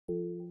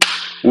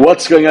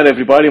What's going on,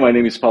 everybody? My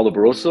name is Paulo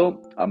Barroso.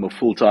 I'm a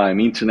full-time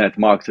internet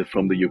marketer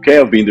from the UK.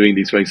 I've been doing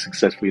this very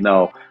successfully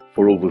now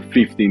for over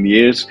 15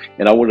 years,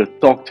 and I want to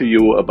talk to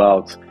you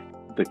about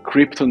the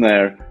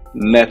Cryptonaire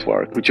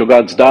Network. Put your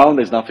guards down.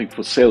 There's nothing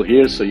for sale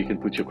here, so you can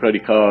put your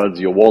credit cards,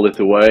 your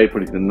wallet away,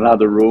 put it in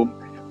another room.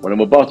 What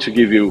I'm about to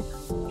give you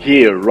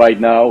here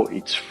right now,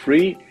 it's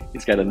free.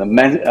 It's got an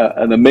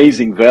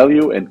amazing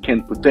value and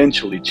can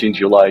potentially change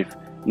your life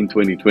in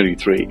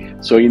 2023.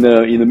 So in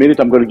a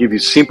minute, I'm going to give you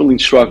simple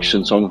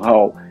instructions on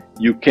how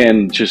you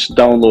can just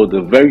download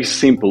a very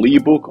simple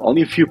ebook,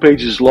 only a few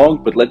pages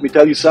long. But let me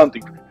tell you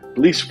something,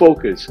 please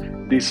focus.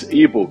 This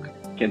ebook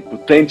can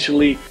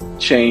potentially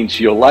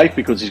change your life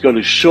because it's going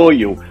to show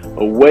you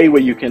a way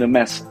where you can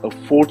amass a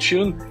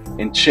fortune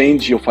and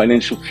change your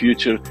financial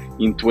future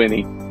in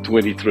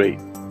 2023.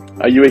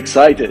 Are you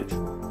excited?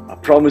 I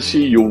promise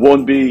you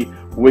won't be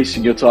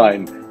wasting your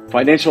time.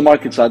 Financial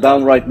markets are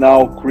down right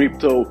now.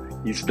 Crypto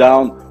is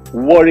down.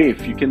 What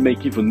if you can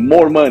make even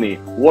more money?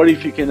 What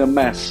if you can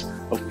amass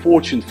a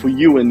fortune for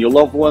you and your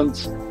loved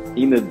ones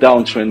in a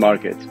downtrend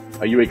market?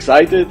 Are you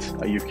excited?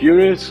 Are you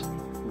curious?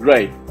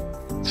 Great.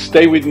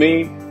 Stay with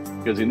me,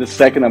 because in a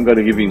second I'm going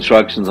to give you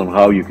instructions on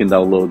how you can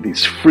download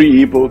this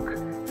free ebook.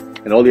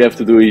 And all you have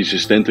to do is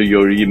just enter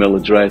your email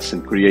address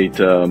and create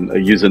a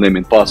username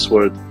and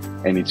password,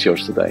 and it's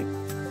yours today.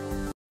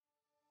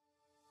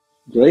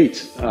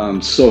 Great.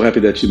 I'm so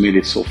happy that you made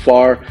it so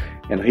far.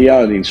 And here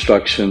are the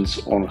instructions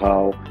on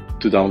how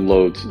to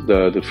download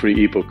the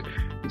free ebook.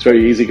 It's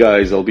very easy,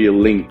 guys. There'll be a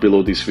link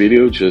below this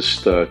video.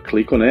 Just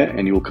click on it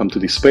and you will come to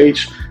this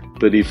page.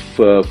 But if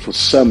for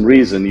some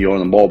reason you're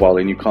on a mobile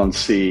and you can't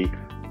see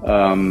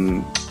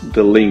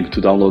the link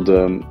to download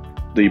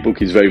the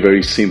ebook, is very,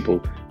 very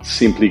simple.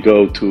 Simply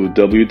go to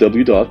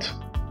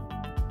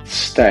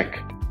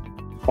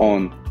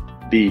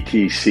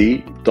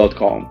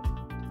www.stackonbtc.com.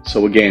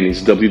 So again,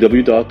 it's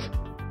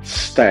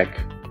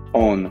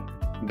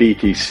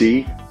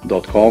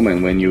www.stackonbtc.com,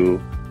 and when you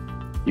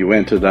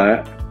enter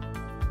that,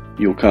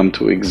 you'll come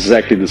to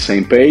exactly the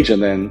same page,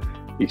 and then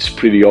it's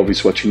pretty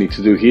obvious what you need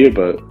to do here,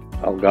 but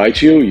I'll guide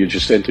you. You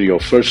just enter your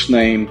first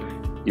name,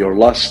 your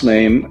last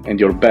name, and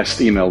your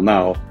best email.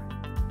 Now,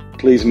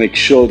 please make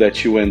sure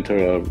that you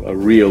enter a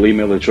real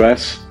email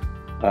address,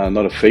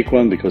 not a fake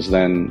one, because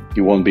then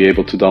you won't be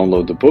able to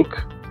download the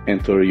book.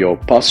 Enter your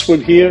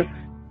password here.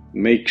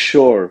 Make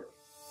sure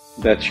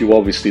that you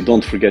obviously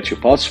don't forget your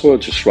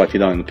password. Just write it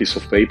down on a piece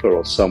of paper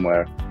or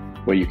somewhere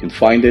where you can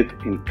find it,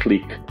 and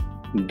click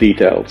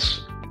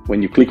details.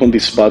 When you click on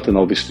this button,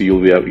 obviously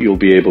you'll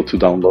be able to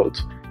download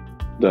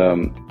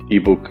the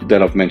ebook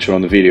that I've mentioned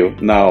on the video.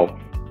 Now,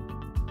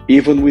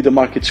 even with the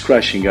markets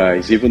crashing,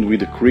 guys, even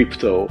with the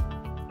crypto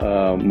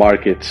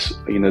markets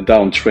in a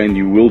downtrend,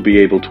 you will be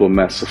able to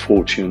amass a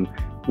fortune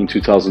in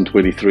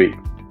 2023.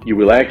 You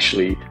will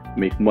actually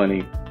make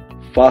money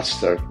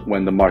faster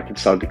when the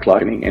markets are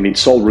declining, and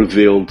it's all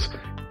revealed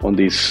on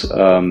this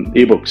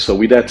ebook. So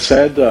with that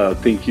said,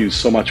 thank you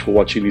so much for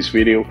watching this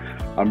video.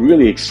 I'm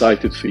really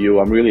excited for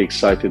you. I'm really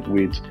excited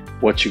with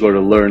what you're going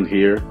to learn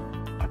here.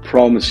 I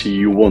promise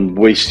you won't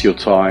waste your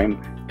time.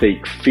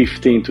 Take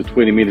 15 to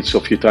 20 minutes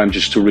of your time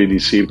just to read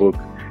this ebook,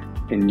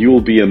 and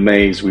you'll be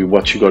amazed with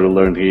what you're going to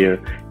learn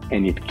here,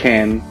 and it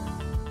can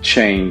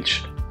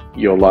change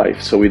your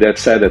life. So with that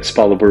said, that's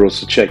Paulo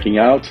Barroso checking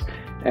out.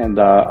 And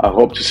I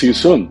hope to see you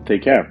soon.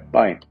 Take care.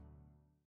 Bye.